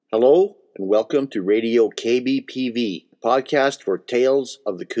Hello and welcome to Radio KBPV, a podcast for Tales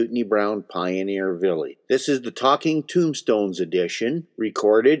of the Kootenai Brown Pioneer Village. This is the Talking Tombstones edition,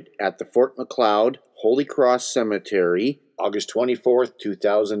 recorded at the Fort Macleod Holy Cross Cemetery, August 24th,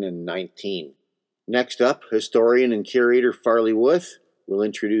 2019. Next up, historian and curator Farley Wuth will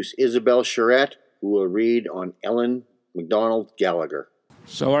introduce Isabel Charette, who will read on Ellen MacDonald Gallagher.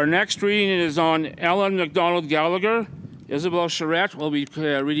 So our next reading is on Ellen MacDonald Gallagher. Isabel Charette will be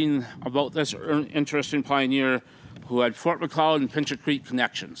reading about this interesting pioneer who had Fort Macleod and Pincher Creek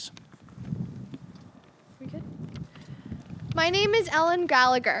connections. We good? My name is Ellen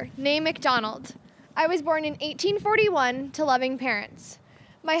Gallagher, née MacDonald. I was born in 1841 to loving parents.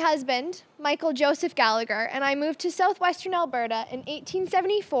 My husband, Michael Joseph Gallagher, and I moved to southwestern Alberta in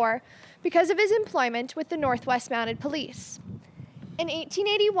 1874 because of his employment with the Northwest Mounted Police. In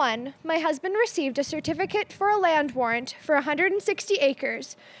 1881, my husband received a certificate for a land warrant for 160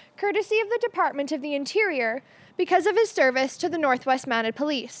 acres, courtesy of the Department of the Interior, because of his service to the Northwest Mounted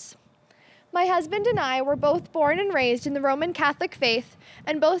Police. My husband and I were both born and raised in the Roman Catholic faith,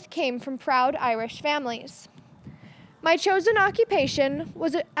 and both came from proud Irish families. My chosen occupation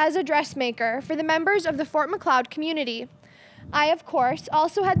was as a dressmaker for the members of the Fort Macleod community. I, of course,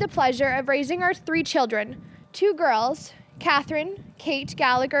 also had the pleasure of raising our 3 children, 2 girls, Catherine, Kate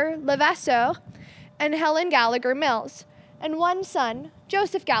Gallagher Levasseur, and Helen Gallagher Mills, and 1 son,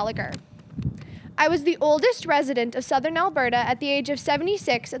 Joseph Gallagher. I was the oldest resident of southern Alberta at the age of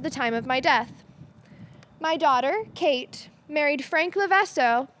 76 at the time of my death. My daughter, Kate, married Frank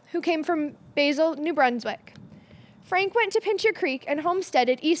Levasseur, who came from Basel, New Brunswick. Frank went to Pincher Creek and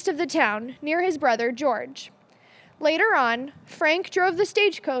homesteaded east of the town, near his brother, George. Later on, Frank drove the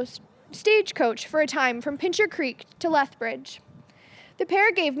stagecoach for a time from Pincher Creek to Lethbridge. The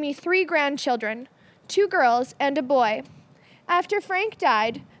pair gave me 3 grandchildren, 2 girls and a boy. After Frank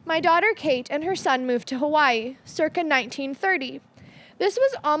died, my daughter Kate and her son moved to Hawaii, circa 1930. This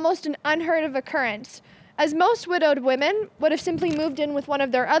was almost an unheard of occurrence, as most widowed women would have simply moved in with one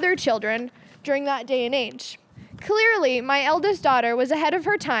of their other children during that day and age. Clearly, my eldest daughter was ahead of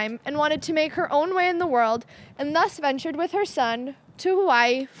her time and wanted to make her own way in the world, and thus ventured with her son to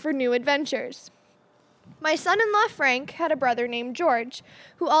Hawaii for new adventures. My son-in-law Frank had a brother named George,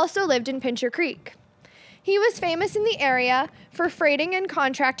 who also lived in Pincher Creek. He was famous in the area for freighting and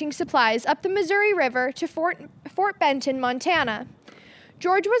contracting supplies up the Missouri River to Fort Benton, Montana.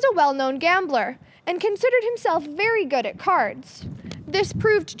 George was a well-known gambler and considered himself very good at cards. This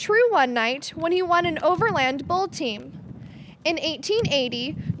proved true one night when he won an overland bull team. In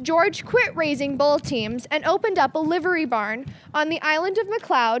 1880, George quit raising bull teams and opened up a livery barn on the island of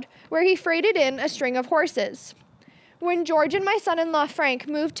Macleod, where he freighted in a string of horses. When George and my son-in-law Frank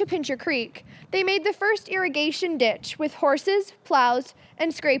moved to Pincher Creek, they made the first irrigation ditch with horses, plows,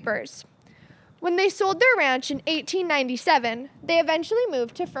 and scrapers. When they sold their ranch in 1897, they eventually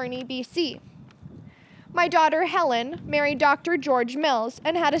moved to Fernie, BC. My daughter Helen married Dr. George Mills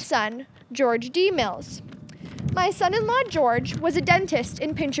and had a son, George D. Mills. My son-in-law George was a dentist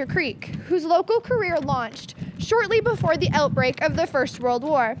in Pincher Creek, whose local career launched shortly before the outbreak of the First World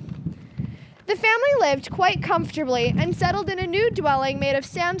War. The family lived quite comfortably and settled in a new dwelling made of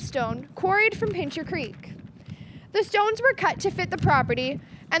sandstone quarried from Pincher Creek. The stones were cut to fit the property,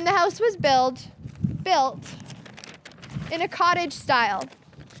 and the house was built in a cottage style,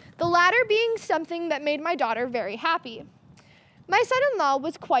 the latter being something that made my daughter very happy. My son-in-law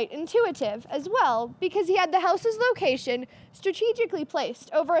was quite intuitive as well, because he had the house's location strategically placed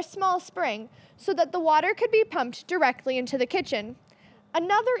over a small spring so that the water could be pumped directly into the kitchen.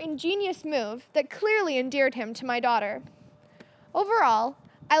 Another ingenious move that clearly endeared him to my daughter. Overall,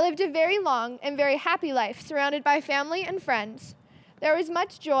 I lived a very long and very happy life surrounded by family and friends. There was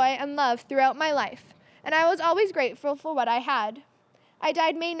much joy and love throughout my life, and I was always grateful for what I had. I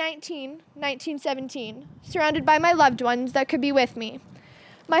died May 19, 1917, surrounded by my loved ones that could be with me.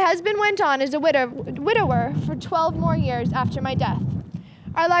 My husband went on as a widower for 12 more years after my death.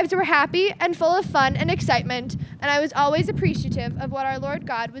 Our lives were happy and full of fun and excitement, and I was always appreciative of what our Lord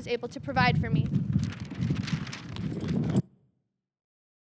God was able to provide for me.